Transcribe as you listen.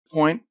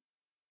point?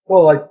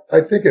 Well,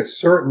 I think it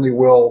certainly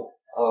will.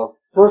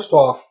 First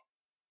off,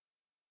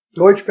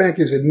 Deutsche Bank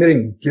is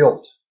admitting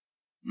guilt.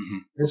 Mm-hmm.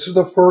 This is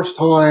the first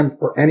time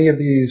for any of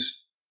these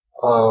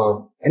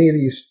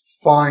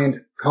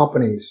fined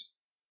companies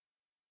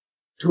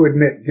to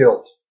admit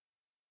guilt.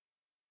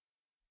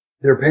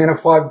 They're paying a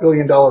 $5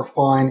 billion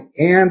fine,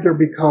 and they're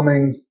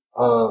becoming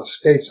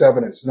state's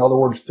evidence. In other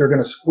words, they're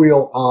going to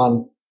squeal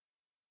on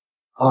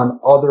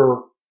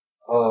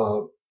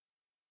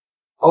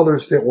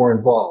others that were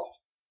involved.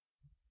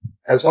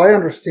 As I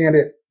understand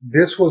it,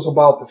 this was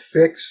about the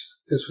fix.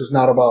 This was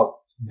not about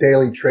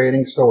daily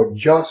trading, so it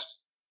just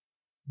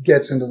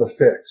gets into the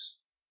fix.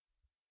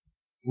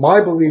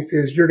 My belief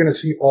is you're going to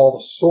see all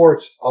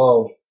sorts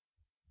of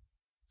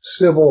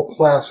civil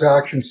class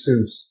action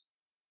suits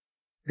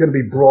going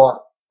to be brought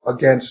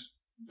against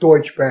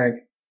Deutsche Bank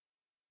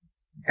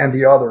and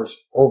the others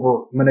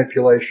over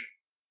manipulation.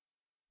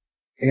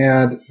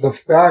 And the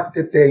fact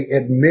that they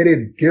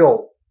admitted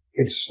guilt,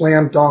 it's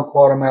slam dunk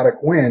automatic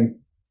win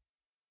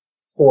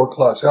for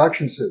class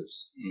action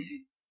suits. Mm-hmm.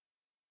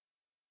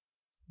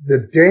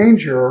 The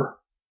danger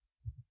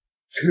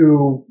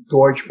to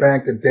Deutsche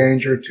Bank, the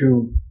danger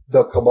to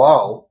the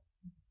cabal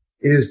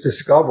is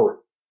discovery.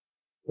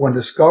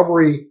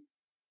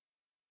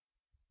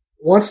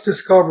 Once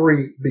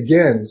discovery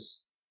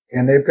begins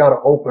and they've got to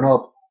open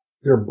up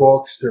their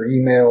books, their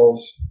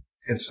emails,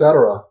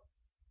 etc.,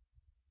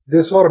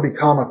 this ought to be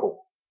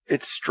comical.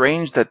 It's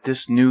strange that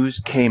this news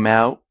came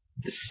out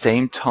the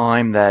same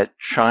time that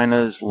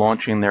China's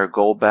launching their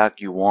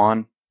gold-backed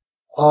yuan.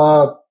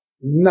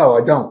 No,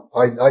 I don't.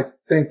 I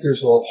think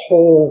there's a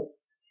whole,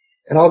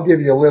 and I'll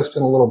give you a list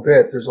in a little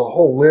bit. There's a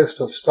whole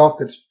list of stuff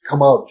that's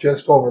come out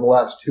just over the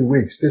last 2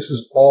 weeks. This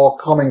is all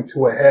coming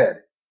to a head.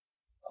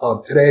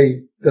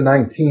 Today, the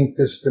 19th,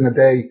 this has been a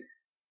day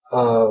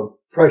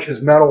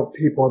precious metal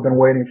people have been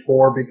waiting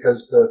for,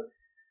 because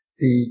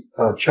the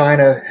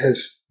China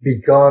has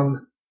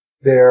begun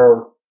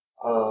their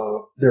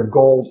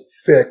gold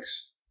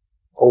fix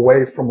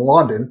away from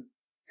London,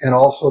 and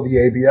also the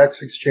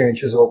ABX exchange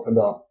has opened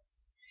up.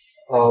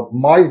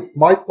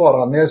 My thought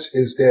on this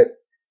is that,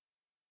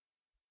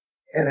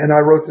 and I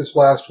wrote this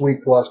last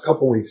week, the last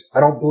couple of weeks, I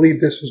don't believe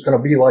this was going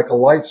to be like a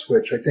light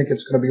switch. I think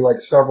it's going to be like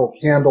several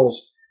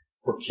candles,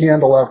 or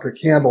candle after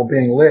candle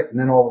being lit, and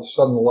then all of a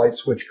sudden the light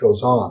switch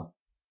goes on.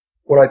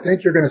 What I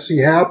think you're going to see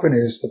happen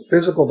is the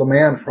physical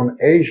demand from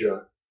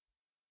Asia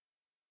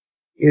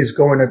is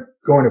going to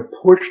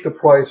push the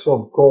price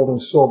of gold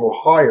and silver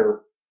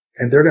higher,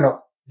 and they're going to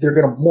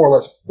more or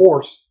less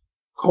force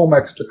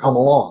COMEX to come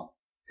along.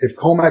 If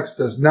COMEX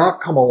does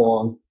not come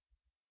along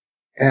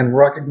and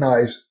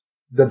recognize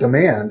the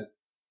demand,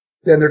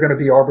 then they're going to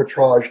be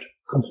arbitraged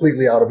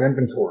completely out of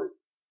inventory.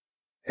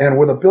 And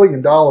with $1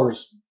 billion,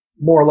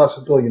 more or less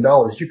 $1 billion,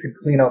 you could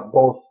clean up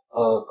both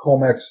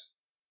COMEX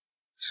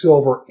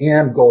silver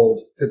and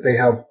gold that they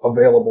have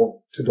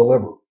available to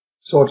deliver.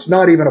 So it's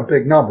not even a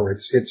big number.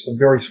 It's a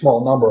very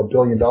small number, $1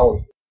 billion.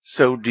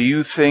 So do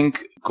you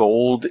think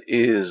gold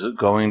is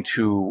going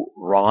to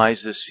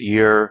rise this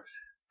year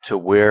to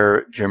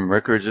where Jim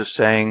Rickards is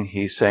saying?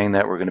 He's saying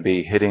that we're going to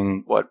be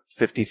hitting,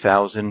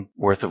 50,000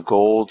 worth of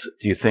gold.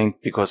 Do you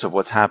think because of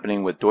what's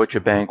happening with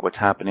Deutsche Bank, what's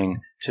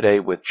happening today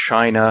with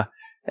China,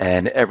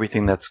 and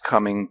everything that's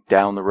coming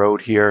down the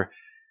road here,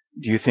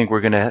 do you think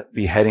we're going to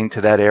be heading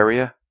to that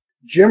area?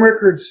 Jim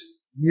Rickards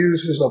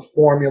uses a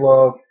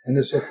formula, and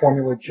this is a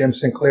formula Jim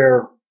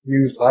Sinclair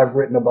used. I've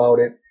written about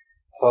it.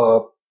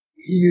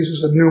 He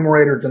uses a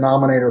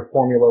numerator-denominator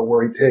formula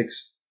where he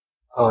takes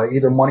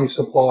either money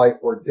supply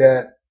or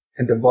debt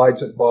and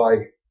divides it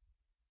by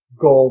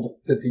gold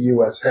that the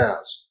U.S.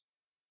 has.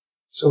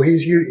 So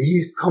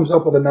he comes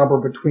up with a number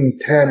between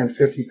 $10,000 and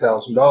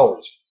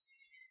 $50,000.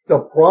 The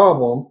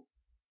problem,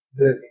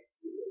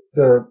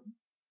 the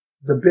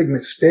big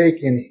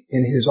mistake in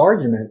his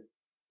argument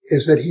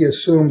is that he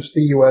assumes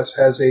the U.S.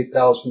 has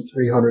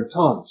 8,300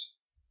 tons.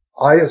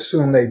 I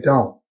assume they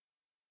don't.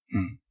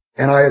 Mm.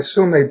 And I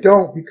assume they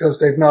don't because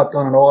they've not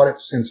done an audit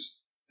since,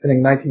 I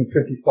think,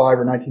 1955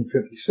 or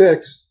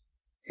 1956.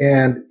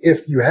 And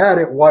if you had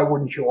it, why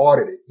wouldn't you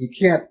audit it? You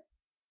can't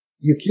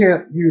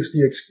use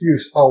the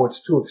excuse, oh,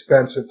 it's too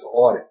expensive to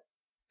audit.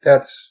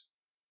 That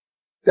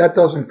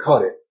doesn't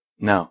cut it.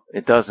 No,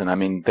 it doesn't. I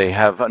mean, they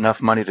have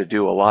enough money to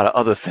do a lot of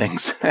other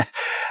things,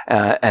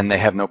 and they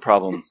have no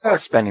problem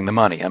spending the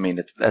money. I mean,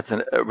 that's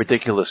a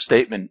ridiculous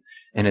statement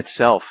in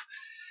itself.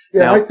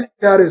 Yeah, now, I think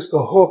that is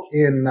the hook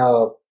in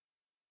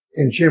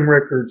Jim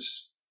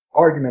Rickards'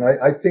 argument.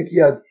 I think he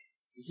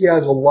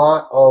has a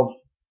lot of,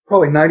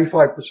 probably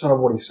 95%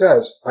 of what he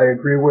says I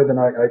agree with, and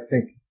I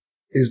think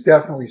is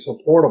definitely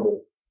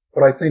supportable.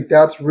 But I think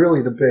that's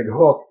really the big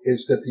hook,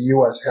 is that the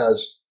U.S.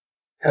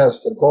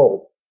 has the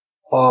gold.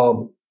 I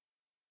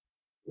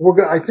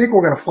think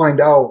we're going to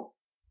find out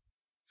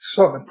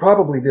something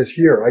probably this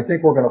year. I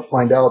think we're going to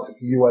find out that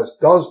the U.S.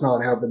 does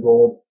not have the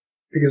gold,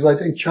 because I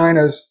think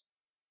China's,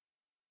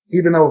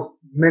 even though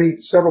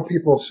several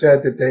people have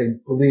said that they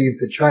believe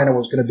that China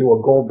was going to do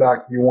a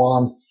gold-backed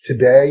yuan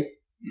today,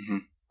 mm-hmm.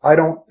 I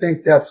don't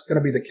think that's going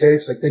to be the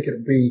case. I think it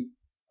could be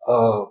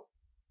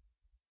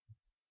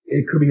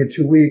in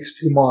 2 weeks,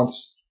 2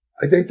 months.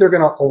 I think they're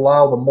going to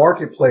allow the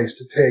marketplace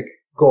to take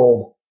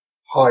gold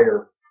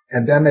higher,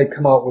 and then they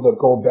come out with a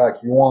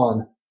gold-backed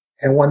yuan.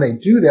 And when they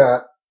do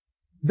that,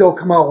 they'll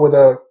come out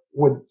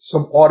with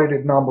some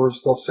audited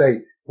numbers. They'll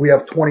say, we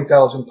have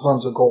 20,000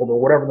 tons of gold,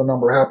 or whatever the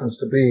number happens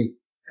to be.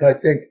 And I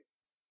think,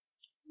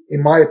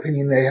 in my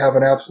opinion, they have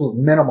an absolute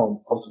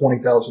minimum of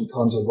 20,000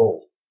 tons of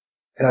gold.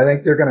 And I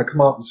think they're going to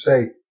come out and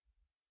say,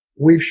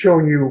 we've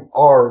shown you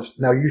ours,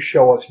 now you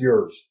show us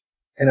yours.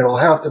 And it'll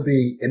have to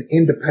be an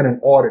independent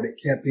audit. It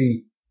can't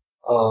be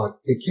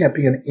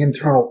an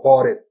internal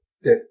audit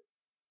that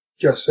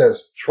just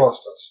says,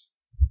 trust us.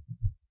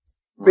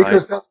 Right.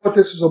 Because that's what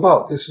this is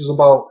about. This is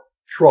about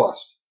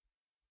trust.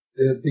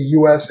 The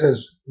U.S.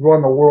 has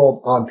run the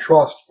world on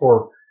trust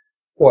for,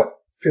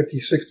 50,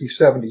 60,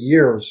 70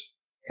 years,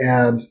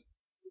 and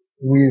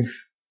we've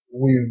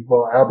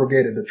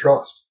abrogated the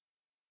trust.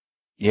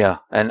 Yeah,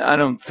 and I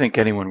don't think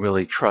anyone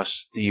really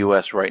trusts the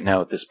U.S. right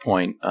now at this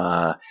point.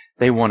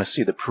 They want to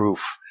see the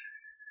proof.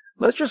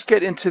 Let's just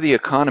get into the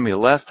economy. The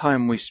last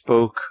time we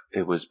spoke,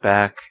 it was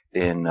back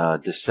in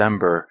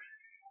December,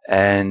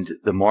 and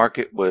the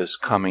market was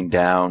coming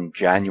down.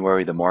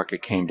 January, the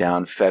market came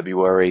down.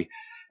 February,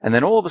 and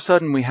then all of a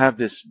sudden we have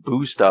this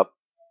boost up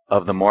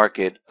of the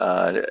market.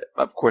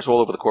 Of course, all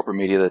over the corporate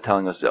media, they're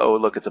telling us, oh,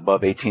 look, it's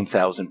above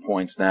 18,000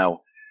 points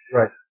now.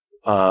 Right.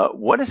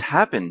 What has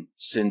happened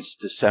since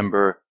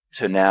December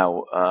to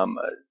now?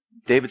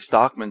 David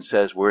Stockman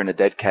says we're in a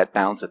dead cat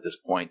bounce at this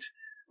point.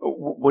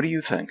 What do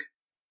you think?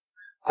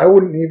 I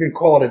wouldn't even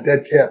call it a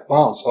dead cat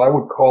bounce. I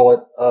would call it,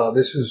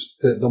 this is,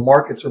 the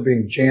markets are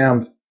being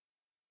jammed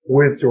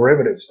with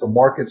derivatives. The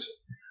markets,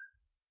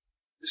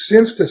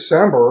 since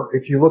December,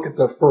 if you look at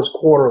the first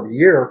quarter of the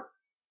year,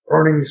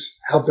 earnings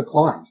have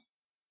declined.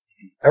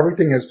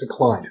 Everything has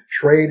declined.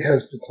 Trade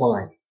has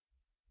declined.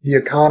 The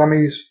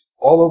economies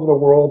all over the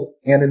world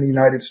and in the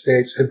United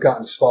States have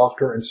gotten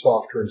softer and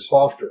softer and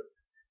softer.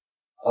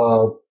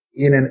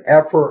 In an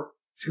effort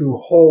to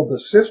hold the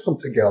system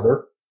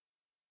together,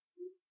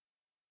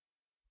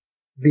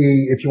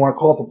 if you want to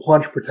call it the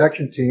plunge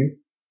protection team,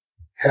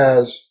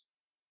 has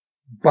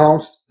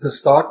bounced the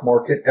stock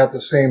market at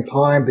the same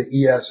time the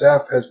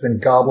ESF has been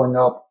gobbling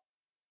up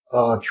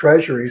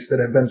treasuries that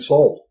have been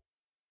sold.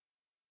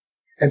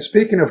 And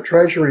speaking of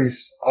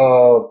treasuries,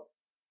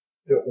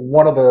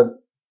 one of the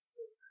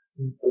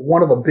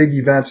big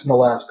events in the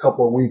last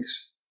couple of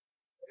weeks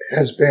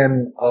has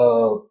been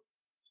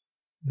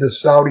the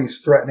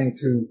Saudis threatening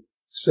to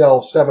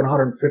sell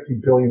 $750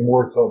 billion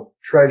worth of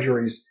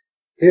treasuries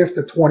if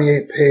the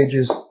 28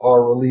 pages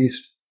are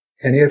released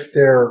and if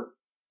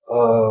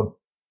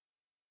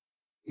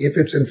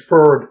it's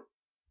inferred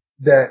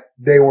that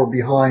they were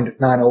behind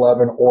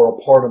 9/11 or a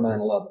part of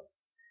 9/11.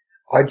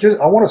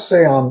 I want to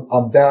say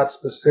on that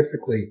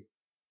specifically,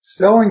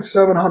 selling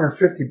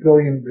 $750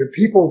 billion,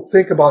 people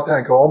think about that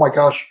and go, oh my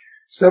gosh,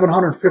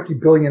 $750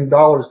 billion,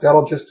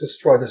 that'll just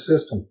destroy the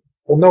system.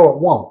 Well, no, it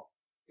won't.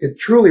 It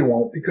truly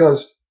won't,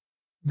 because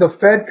the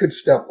Fed could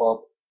step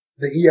up,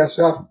 the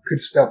ESF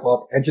could step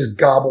up and just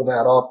gobble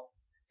that up,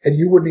 and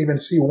you wouldn't even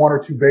see 1 or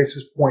 2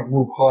 basis point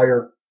move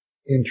higher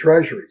in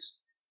treasuries.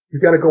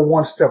 You've got to go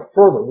one step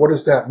further. What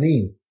does that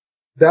mean?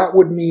 That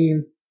would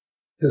mean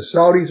the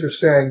Saudis are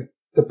saying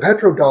the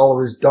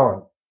petrodollar is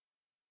done.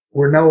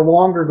 We're no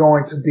longer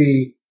going to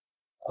be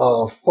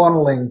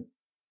funneling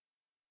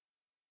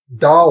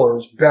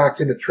dollars back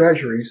into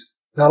treasuries.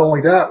 Not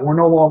only that, we're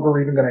no longer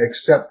even going to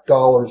accept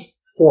dollars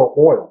for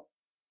oil.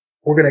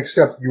 We're going to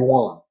accept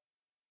yuan.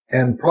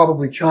 And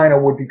probably China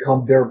would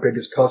become their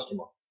biggest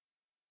customer.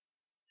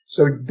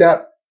 So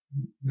that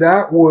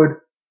would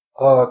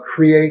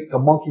create the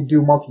monkey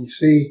do, monkey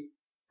see,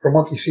 or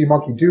monkey see,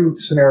 monkey do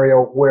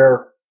scenario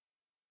where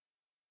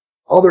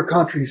other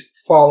countries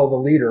follow the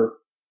leader,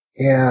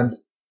 and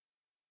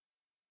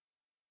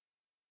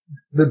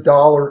the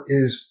dollar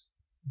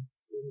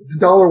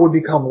would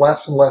become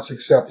less and less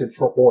accepted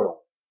for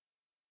oil.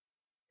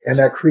 And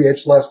that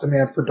creates less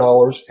demand for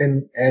dollars,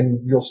 and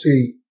you'll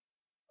see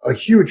a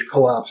huge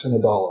collapse in the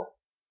dollar.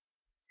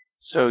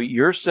 So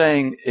you're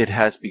saying it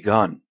has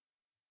begun?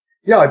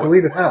 Yeah, I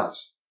believe it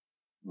has.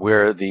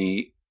 Where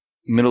the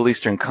Middle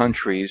Eastern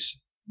countries,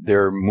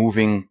 they're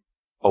moving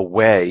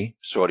away.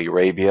 Saudi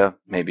Arabia,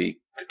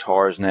 maybe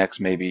Qatar's next,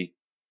 maybe.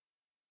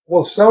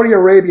 Well, Saudi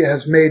Arabia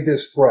has made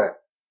this threat,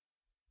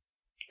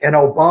 and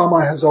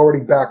Obama has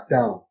already backed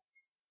down.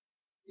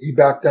 He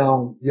backed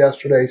down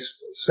yesterday,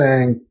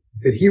 saying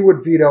that he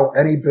would veto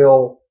any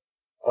bill,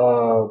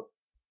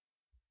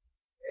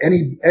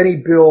 any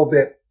bill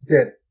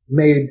that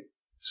made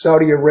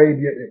Saudi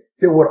Arabia,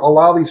 that would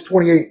allow these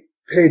 28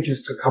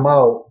 pages to come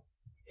out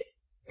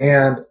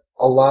and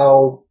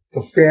allow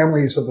the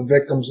families of the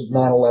victims of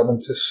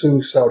 9/11 to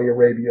sue Saudi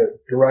Arabia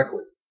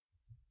directly.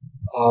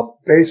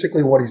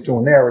 Basically what he's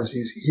doing there is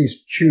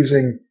he's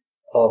choosing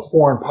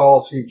foreign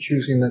policy,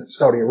 choosing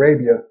Saudi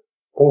Arabia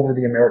over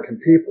the American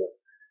people.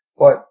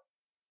 But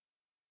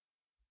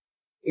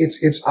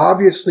it's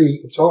obviously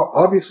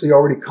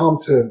already come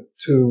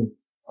to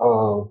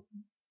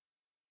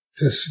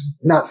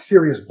not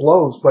serious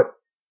blows, but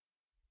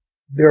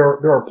there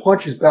are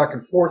punches back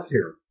and forth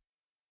here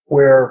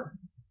where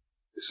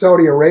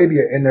Saudi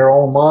Arabia in their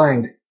own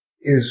mind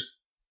is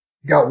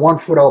got one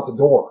foot out the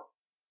door.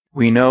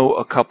 We know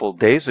a couple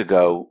days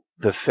ago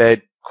the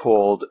Fed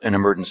called an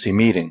emergency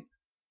meeting,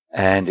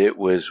 and it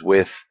was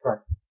with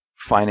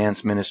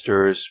finance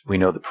ministers. We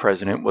know the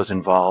president was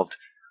involved.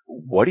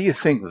 What do you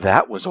think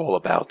that was all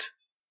about?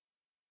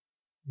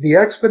 The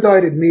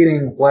expedited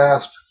meeting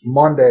last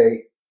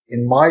Monday,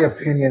 in my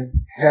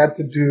opinion, had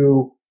to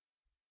do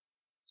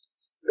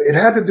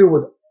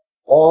with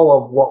all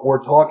of what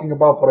we're talking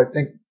about, but I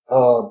think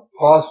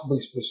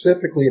possibly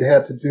specifically it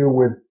had to do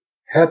with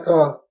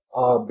HETA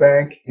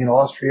Bank in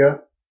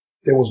Austria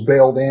that was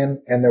bailed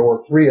in, and there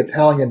were 3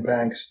 Italian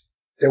banks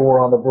that were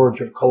on the verge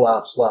of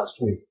collapse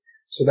last week.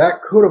 So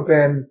that could have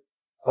been,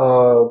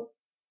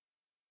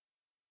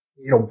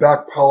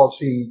 back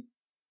policy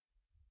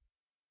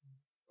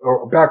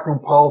or backroom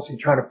policy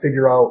trying to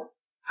figure out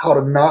how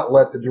to not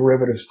let the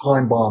derivatives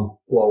time bomb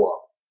blow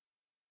up.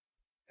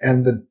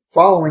 And the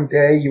following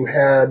day, you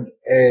had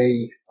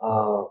a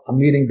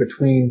meeting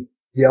between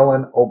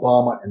Yellen,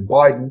 Obama, and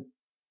Biden.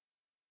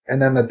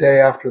 And then the day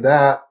after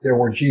that, there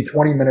were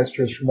G20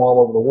 ministers from all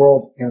over the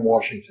world in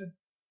Washington.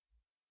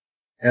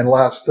 And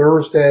last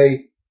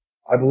Thursday,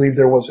 I believe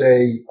there was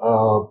a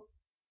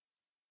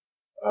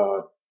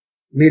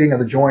meeting of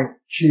the Joint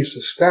Chiefs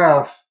of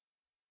Staff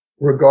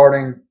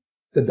regarding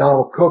the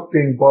Donald Cook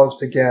being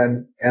buzzed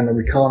again and the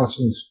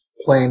reconnaissance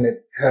plane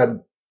that had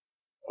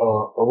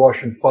a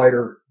Russian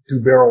fighter do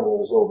barrel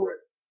rolls over it.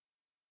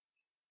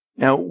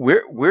 Now,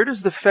 where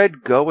does the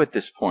Fed go at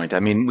this point? I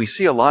mean, we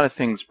see a lot of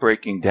things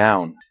breaking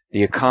down.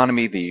 The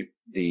economy,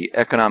 the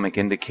economic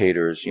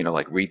indicators,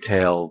 like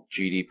retail,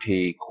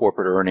 GDP,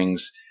 corporate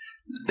earnings,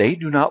 they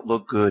do not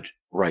look good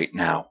right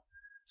now.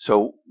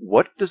 So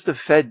what does the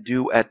Fed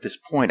do at this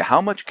point?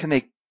 How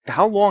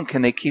long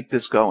can they keep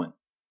this going?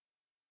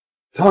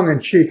 Tongue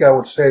in cheek, I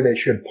would say they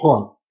should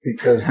punt,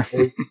 because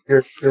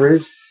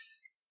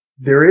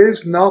there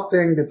is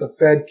nothing that the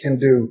Fed can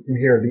do from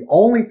here. The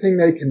only thing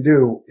they can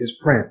do is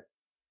print.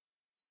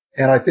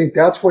 And I think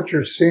that's what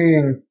you're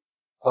seeing.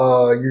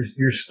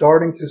 You're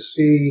starting to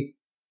see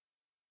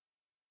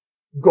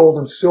gold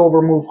and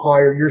silver move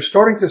higher. You're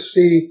starting to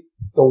see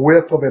the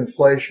whiff of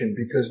inflation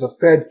because the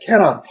Fed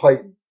cannot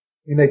tighten.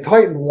 I mean, they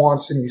tightened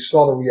once and you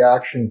saw the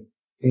reaction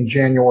in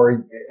January,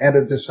 end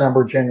of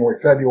December, January,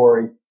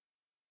 February.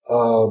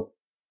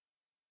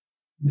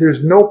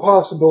 There's no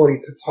possibility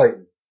to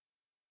tighten.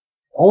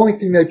 The only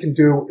thing they can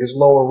do is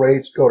lower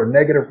rates, go to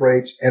negative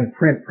rates, and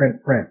print.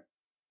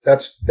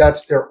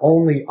 That's their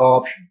only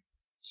option.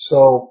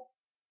 So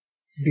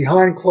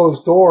behind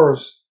closed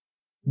doors,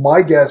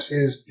 my guess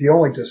is the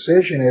only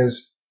decision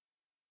is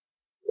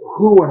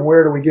who and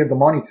where do we give the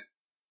money to?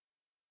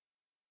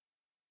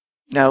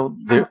 Now,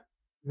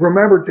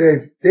 remember,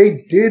 Dave,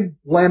 they did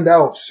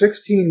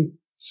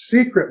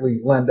secretly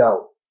lend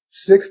out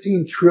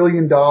 $16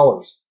 trillion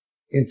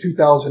in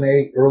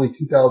 2008, early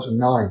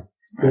 2009.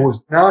 It was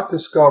not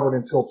discovered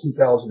until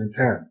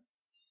 2010.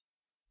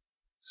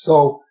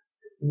 So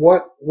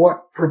what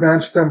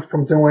prevents them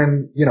from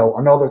doing,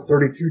 another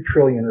 32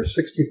 trillion or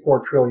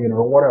 64 trillion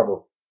or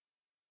whatever?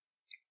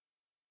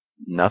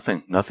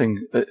 Nothing.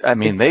 I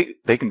mean,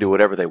 they can do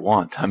whatever they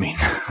want. I mean,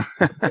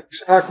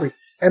 exactly.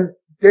 And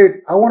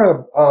Dave, I want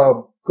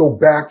to go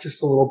back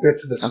just a little bit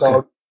to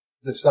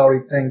the Saudi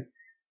thing.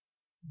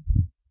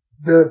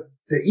 The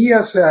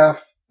ESF,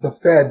 the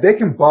Fed, they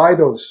can buy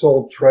those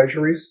sold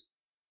treasuries,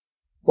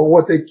 but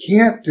what they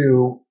can't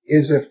do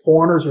is if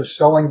foreigners are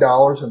selling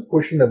dollars and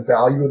pushing the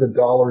value of the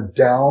dollar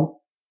down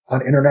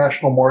on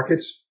international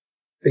markets,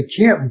 they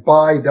can't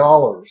buy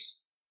dollars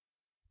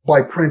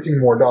by printing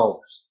more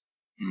dollars.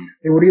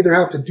 They would either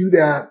have to do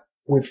that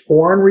with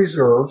foreign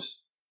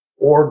reserves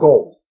or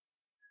gold.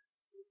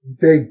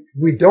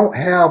 We don't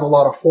have a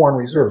lot of foreign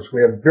reserves.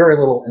 We have very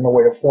little in the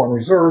way of foreign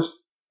reserves.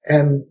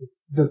 And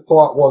the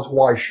thought was,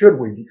 why should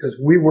we? Because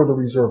we were the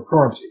reserve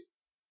currency.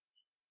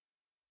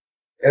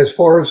 As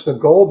far as the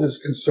gold is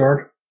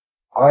concerned,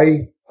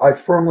 I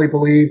firmly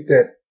believe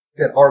that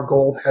our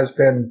gold has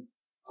been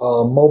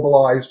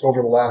mobilized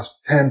over the last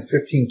 10,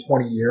 15,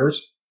 20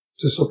 years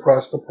to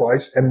suppress the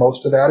price, and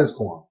most of that is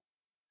gone.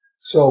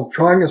 So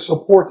trying to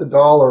support the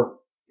dollar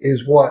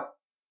is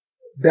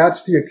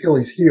that's the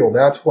Achilles heel.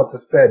 That's what the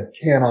Fed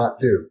cannot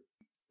do.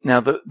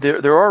 Now,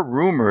 there are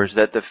rumors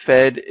that the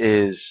Fed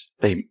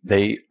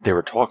they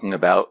were talking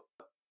about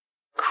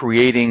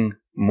creating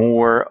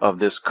more of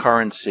this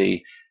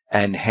currency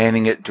and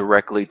handing it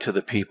directly to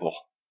the people.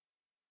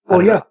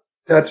 Well, yeah,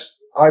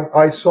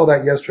 I saw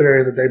that yesterday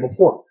or the day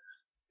before.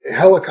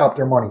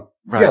 Helicopter money.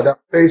 Right. Yeah,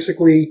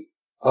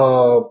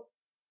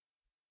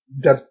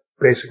 that's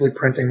basically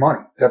printing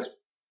money. That's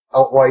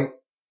outright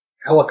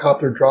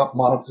helicopter drop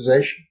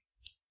monetization.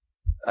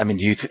 I mean,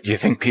 do you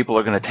think people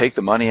are going to take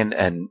the money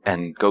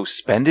and go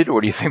spend it,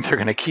 or do you think they're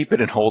going to keep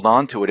it and hold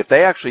on to it? If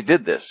they actually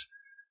did this,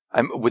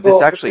 would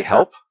this actually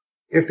help?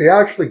 if they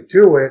actually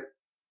do it,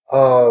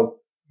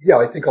 yeah,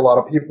 I think a lot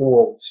of people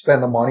will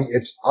spend the money.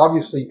 It's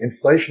obviously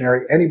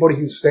inflationary. Anybody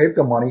who saved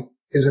the money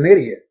is an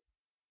idiot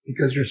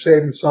because you're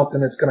saving something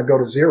that's going to go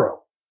to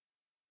zero.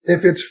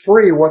 If it's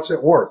free, what's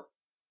it worth?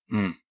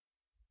 Mm.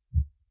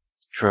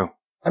 True.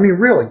 I mean,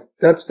 really,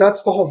 that's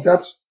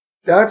the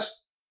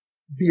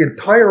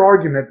entire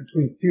argument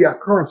between fiat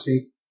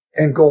currency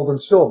and gold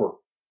and silver.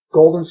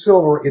 Gold and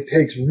silver, it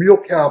takes real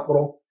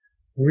capital,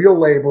 real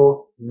labor,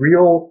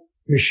 real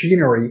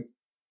machinery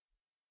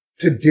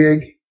to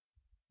dig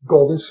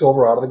gold and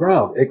silver out of the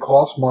ground. It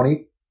costs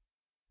money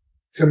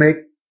to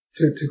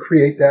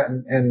create that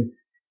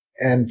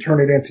and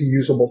turn it into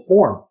usable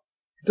form.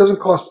 It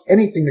doesn't cost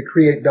anything to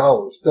create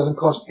dollars. It doesn't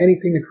cost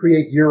anything to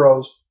create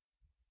euros,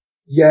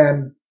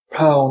 yen,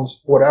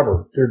 pounds,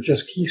 whatever. They're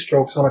just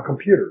keystrokes on a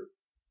computer.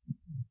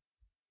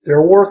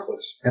 They're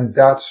worthless. And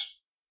that's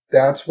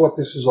what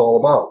this is all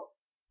about.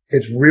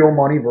 It's real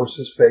money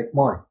versus fake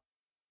money.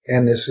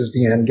 And this is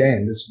the end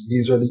game.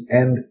 These are the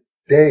end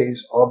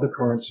days of the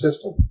current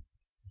system.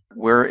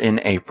 We're in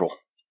April,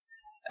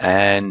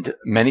 and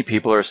many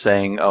people are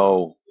saying,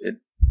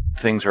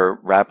 things are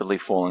rapidly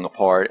falling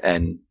apart,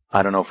 and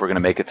I don't know if we're going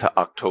to make it to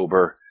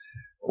October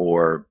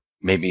or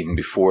maybe even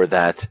before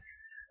that.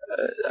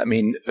 I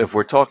mean, if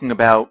we're talking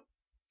about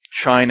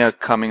China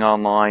coming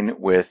online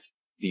with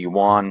the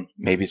yuan,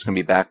 maybe it's going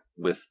to be back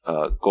with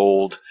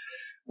gold.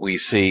 We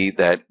see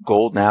that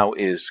gold now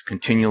is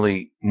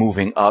continually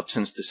moving up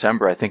since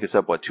December. I think it's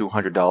up,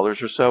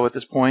 $200 or so at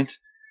this point.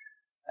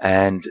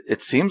 And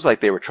it seems like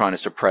they were trying to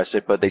suppress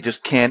it, but they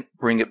just can't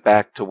bring it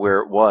back to where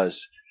it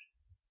was.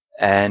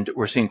 And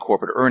we're seeing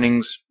corporate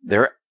earnings.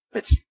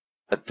 It's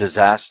a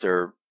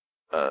disaster.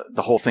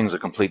 The whole thing's a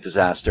complete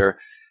disaster.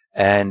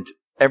 And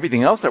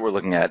everything else that we're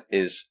looking at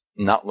is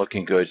not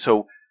looking good.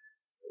 So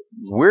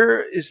where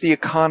is the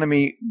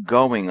economy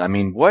going? I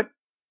mean, what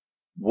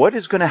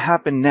is going to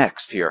happen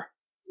next here?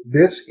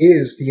 This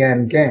is the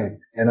end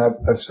game. And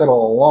I've said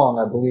all along,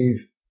 I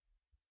believe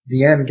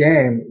the end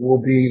game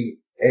will be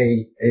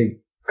a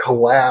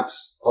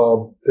collapse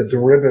of the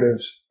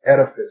derivatives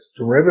edifice.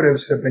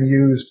 Derivatives have been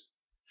used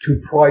to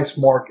price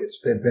markets.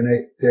 They've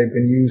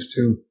been used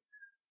to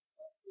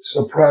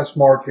suppress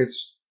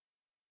markets,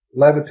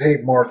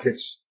 levitate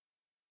markets,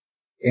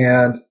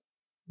 and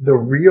the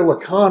real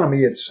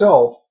economy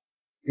itself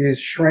is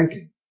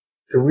shrinking.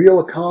 The real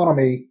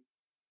economy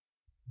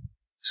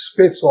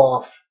spits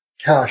off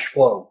cash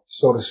flow,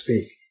 so to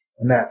speak,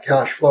 and that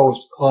cash flow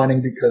is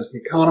declining because the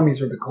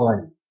economies are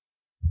declining.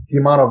 The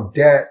amount of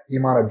debt, the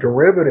amount of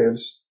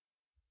derivatives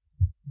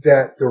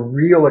that the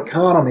real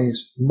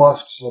economies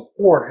must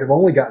support have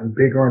only gotten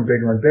bigger and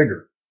bigger and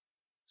bigger.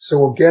 So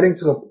we're getting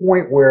to the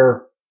point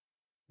where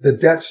the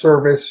debt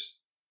service,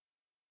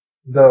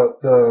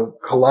 the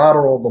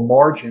collateral, the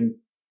margin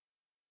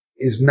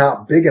is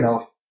not big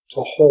enough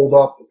to hold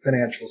up the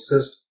financial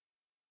system.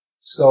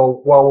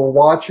 So while we're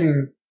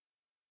watching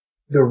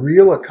the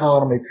real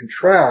economy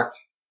contract,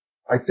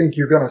 I think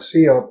you're going to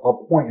see a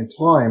point in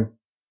time,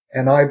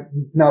 and I'm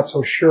not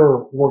so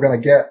sure we're going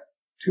to get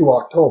to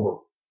October.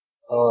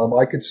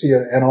 I could see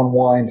an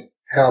unwind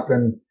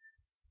happen.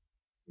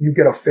 You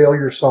get a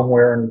failure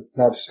somewhere, and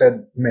I've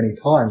said many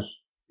times,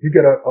 you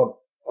get a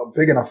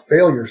big enough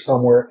failure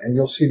somewhere, and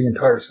you'll see the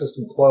entire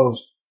system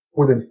close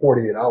within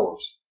 48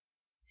 hours.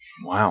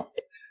 Wow.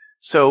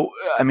 So,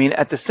 I mean,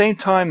 at the same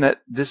time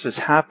that this is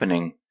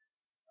happening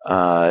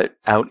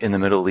out in the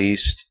Middle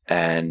East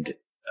and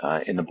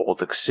in the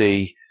Baltic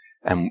Sea,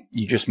 and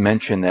you just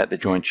mentioned that the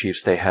Joint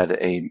Chiefs, they had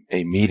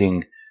a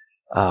meeting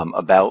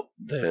about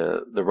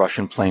the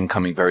Russian plane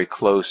coming very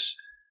close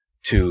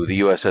to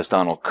the USS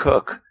Donald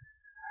Cook.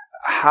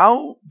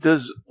 How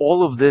does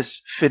all of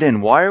this fit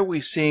in? Why are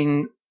we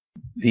seeing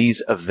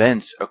these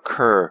events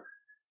occur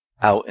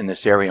out in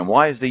this area? And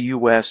why is the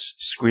U.S.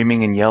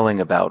 screaming and yelling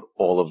about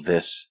all of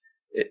this?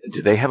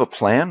 Do they have a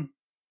plan?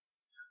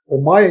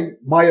 Well,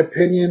 my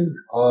opinion,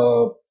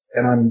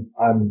 and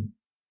I'm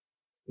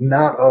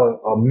not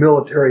a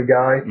military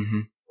guy. Mm-hmm.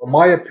 But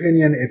my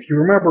opinion, if you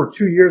remember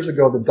 2 years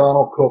ago, the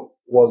Donald Cook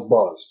was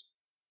buzzed.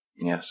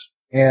 Yes.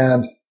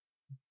 And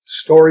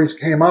stories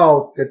came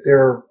out that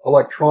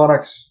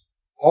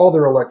all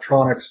their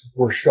electronics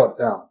were shut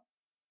down.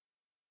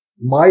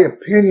 My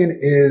opinion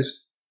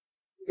is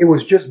it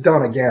was just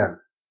done again.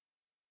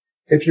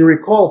 If you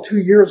recall, 2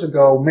 years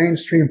ago,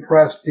 mainstream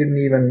press didn't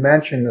even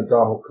mention the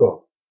Donald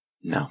Cook.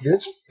 No.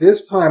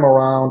 This time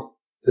around,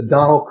 the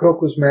Donald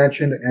Cook was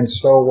mentioned, and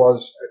so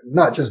was,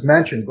 not just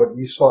mentioned, but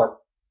you saw it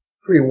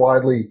pretty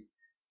widely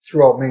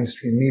throughout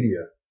mainstream media.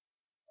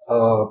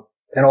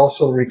 And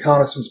also the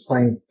reconnaissance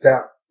plane,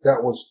 that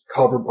was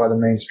covered by the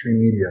mainstream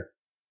media.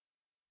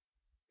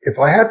 If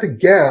I had to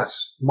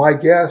guess, my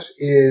guess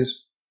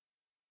is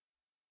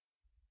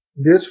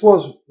this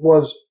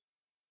was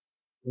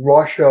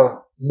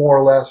Russia more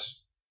or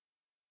less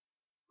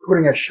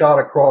putting a shot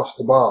across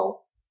the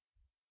bow,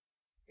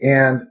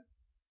 and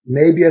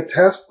maybe a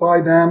test by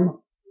them.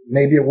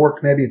 Maybe it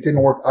worked, maybe it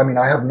didn't work. I mean,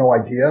 I have no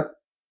idea.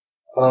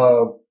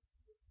 But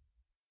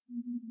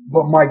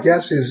my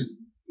guess is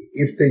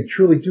if they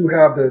truly do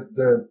have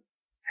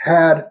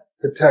had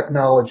the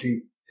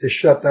technology to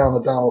shut down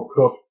the Donald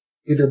Cook,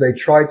 either they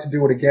tried to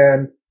do it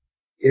again,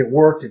 it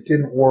worked, it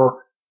didn't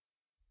work,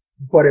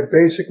 but it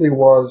basically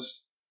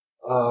was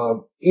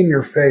in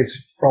your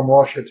face from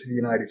Russia to the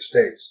United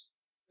States.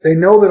 They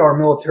know that our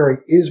military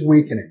is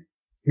weakening.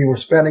 We're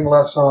spending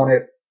less on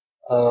it.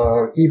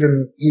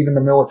 Even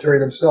the military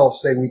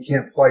themselves say we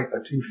can't fight a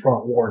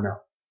two-front war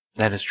now.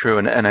 That is true,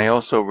 and I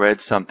also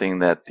read something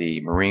that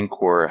the Marine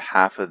Corps,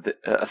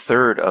 a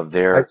third of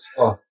their.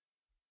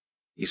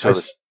 You saw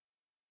this.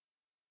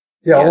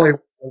 Yeah,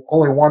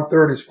 only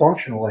 1/3 is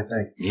functional, I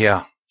think.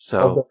 Yeah. So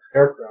of the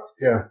aircraft.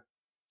 Yeah.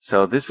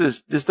 So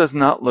this does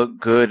not look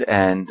good,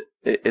 and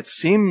it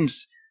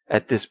seems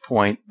at this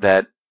point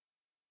that,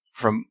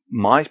 from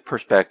my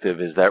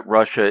perspective, is that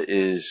Russia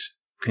is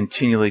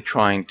continually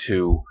trying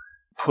to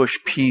push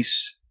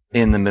peace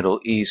in the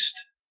Middle East,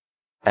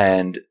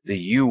 and the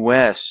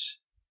U.S.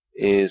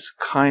 is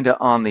kind of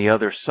on the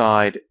other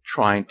side,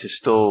 trying to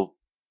still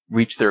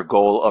reach their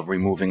goal of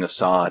removing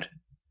Assad.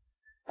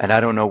 And I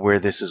don't know where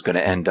this is going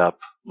to end up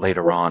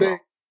later on.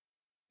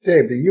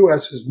 Dave, the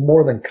U.S. is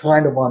more than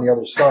kind of on the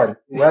other side.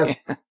 The U.S.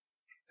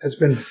 has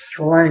been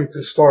trying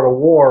to start a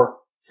war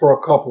for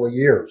a couple of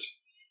years.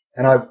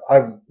 And I've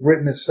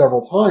written this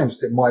several times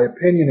that my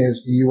opinion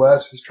is the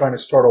U.S. is trying to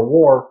start a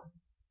war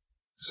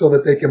so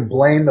that they can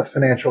blame the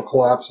financial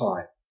collapse on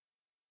it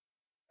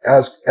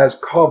as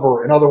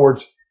cover. In other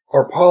words,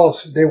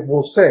 they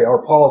will say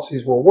our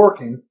policies were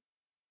working,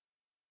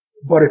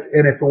 but if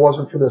it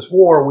wasn't for this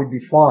war, we'd be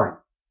fine.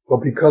 But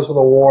because of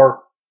the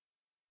war,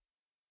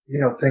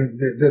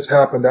 this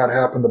happened, that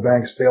happened, the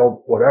banks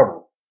failed,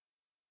 whatever.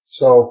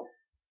 So,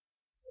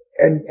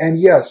 and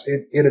yes,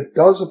 it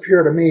does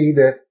appear to me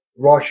that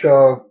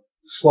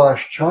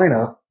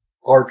Russia/China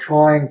are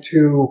trying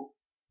to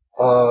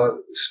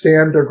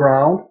stand their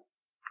ground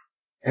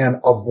and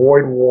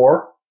avoid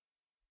war.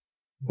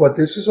 But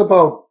this is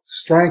about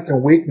strength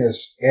and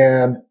weakness,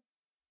 and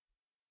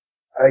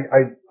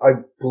I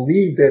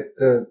believe that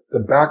the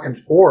back and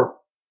forth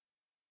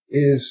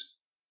is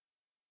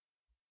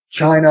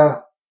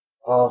China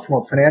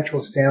from a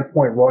financial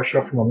standpoint,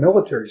 Russia from a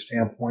military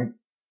standpoint,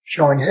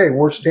 showing, hey,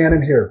 we're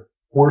standing here,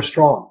 we're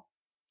strong.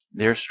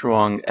 They're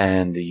strong,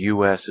 and the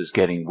U.S. is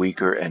getting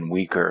weaker and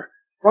weaker.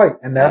 Right,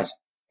 and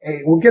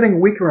we're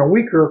getting weaker and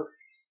weaker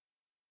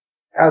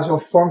as a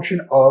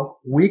function of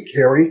we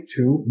carry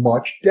too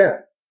much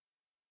debt.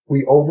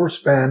 We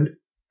overspend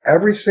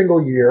every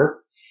single year.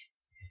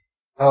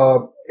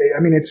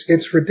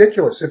 It's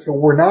ridiculous. If it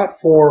were not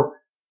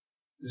for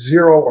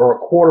 0 or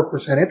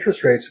 0.25%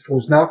 interest rates, if it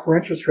was not for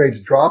interest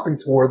rates dropping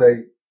to where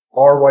they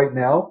are right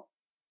now,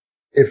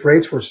 if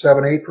rates were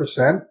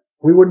 7-8%,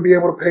 we wouldn't be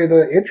able to pay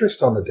the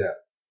interest on the debt.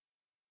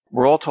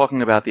 We're all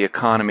talking about the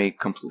economy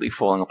completely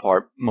falling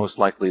apart, most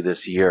likely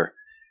this year.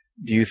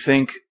 Do you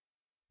think,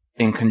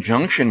 in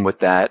conjunction with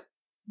that,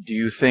 do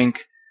you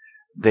think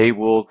they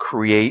will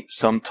create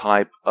some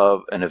type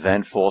of an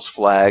event, false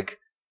flag,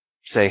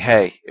 say,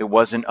 hey, it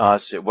wasn't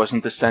us, it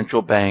wasn't the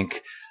central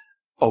bank,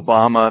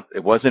 Obama,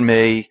 it wasn't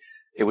me,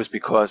 it was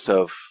because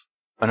of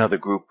another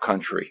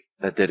country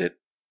that did it?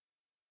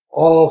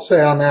 All I'll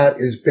say on that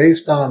is,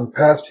 based on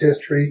past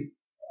history,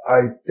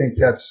 I think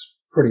that's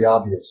pretty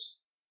obvious.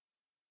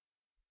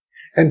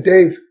 And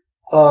Dave,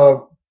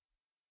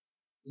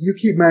 you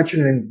keep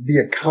mentioning the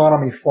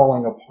economy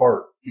falling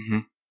apart. Mm-hmm.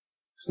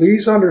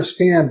 Please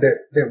understand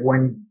that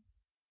when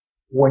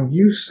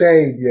you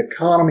say the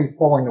economy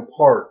falling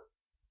apart,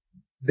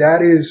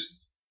 it's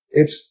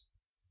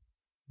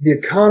the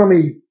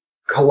economy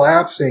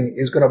collapsing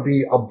is going to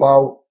be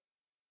about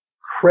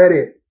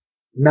credit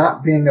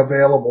not being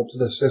available to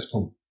the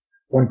system.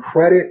 When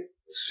credit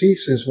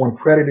ceases, when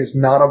credit is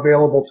not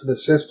available to the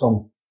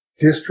system,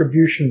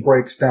 distribution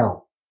breaks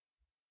down.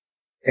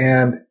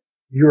 And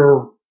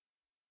your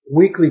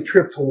weekly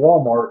trip to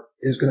Walmart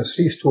is going to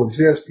cease to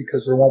exist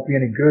because there won't be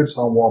any goods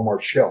on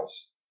Walmart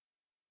shelves.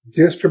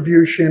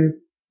 Distribution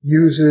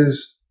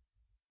uses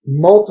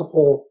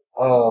multiple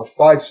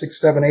 5, 6,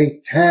 7,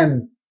 8,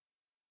 10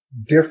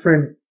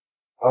 different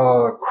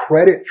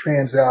credit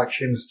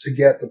transactions to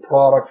get the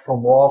product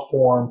from raw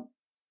form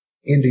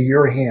into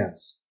your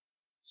hands.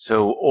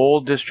 So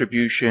all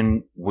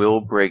distribution will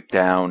break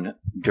down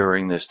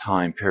during this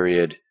time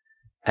period,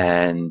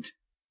 and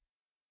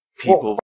people